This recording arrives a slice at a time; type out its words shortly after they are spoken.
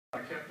I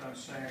kept on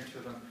saying to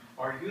them,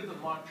 "Are you the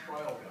mock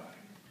trial guy?"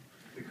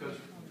 Because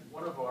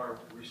one of our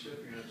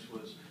recipients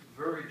was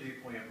very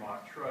deeply in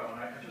mock trial, and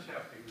I just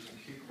happened, he was in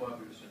Key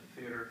Club, he was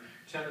in theater,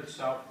 attended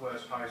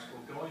Southwest High School,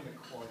 going to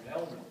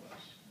Cornell, no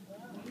less.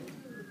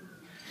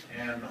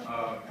 And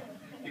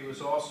he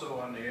was also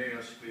on the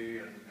ASB,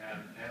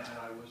 and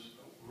I was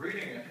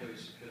reading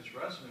his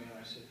resume, and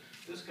I said,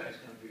 this guy's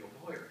going to be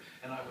a lawyer.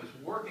 And I was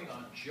working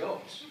on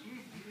jokes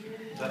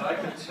that I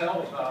could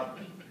tell about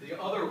the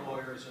other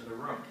lawyers in the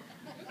room.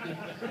 You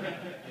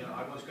know,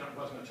 I wasn't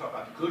going to talk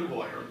about the good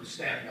lawyer who's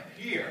standing up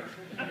here,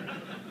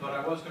 but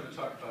I was going to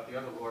talk about the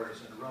other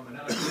lawyers in the room, and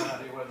then I found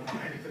out he wasn't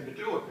having anything to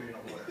do with being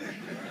a lawyer.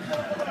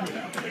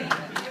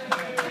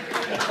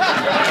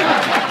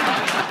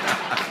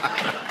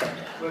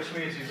 Which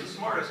means he's the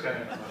smartest guy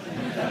in the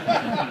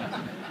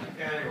room.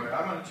 Anyway,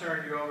 I'm going to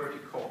turn you over to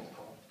Cole.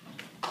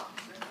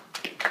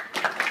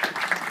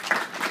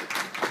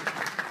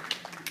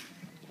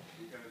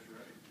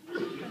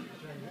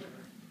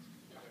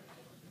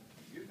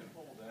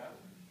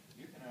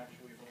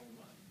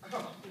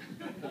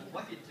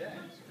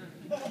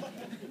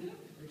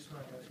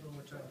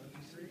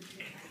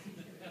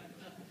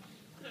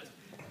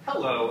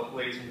 Hello,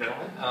 ladies and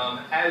gentlemen.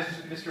 As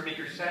Mr.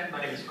 Meeker said,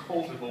 my name is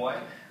Cole DeVoy.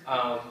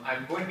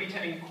 I'm going to be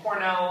attending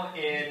Cornell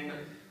in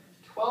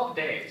 12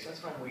 days.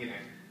 That's when I'm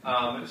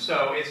leaving.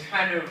 So it's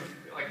kind of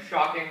like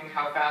shocking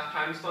how fast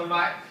time's flown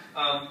by.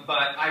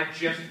 But I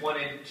just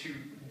wanted to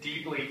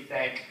deeply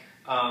thank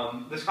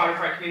the Scottish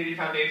Rite Community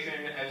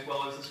Foundation as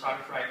well as the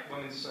Scottish Rite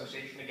Women's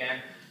Association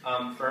again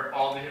for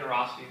all the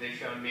generosity they've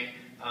shown me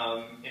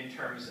in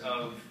terms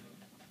of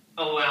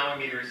allowing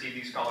me to receive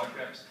these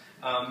scholarships.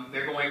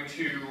 They're going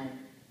to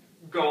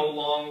go a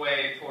long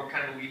way toward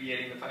kind of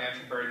alleviating the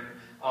financial burden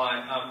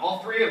on all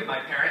three of my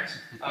parents,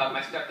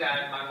 my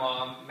stepdad, my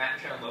mom, Matt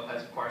and Sharon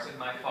Lopez, of course, and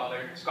my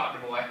father, Scott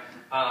DeVoy.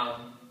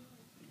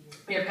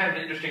 We have kind of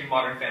an interesting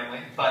modern family,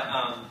 but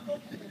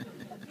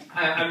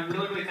I'm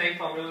really, really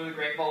thankful, I'm really, really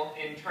grateful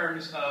in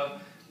terms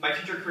of my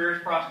future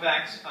careers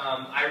prospects.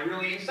 I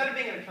really, instead of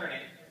being an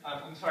attorney,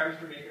 I'm sorry,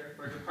 Mr. Meeker,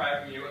 we're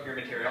depriving you of your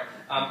material.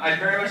 I'd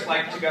very much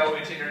like to go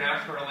into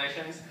international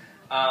relations.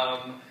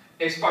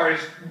 As far as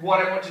what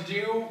I want to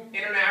do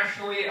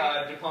internationally,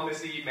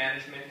 diplomacy,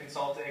 management,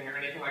 consulting, or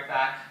anything like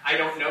that, I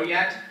don't know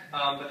yet,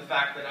 but the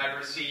fact that I've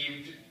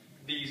received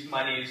these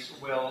monies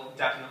will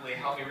definitely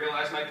help me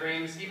realize my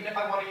dreams, even if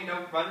I want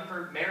to, run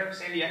for mayor of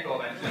San Diego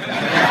eventually.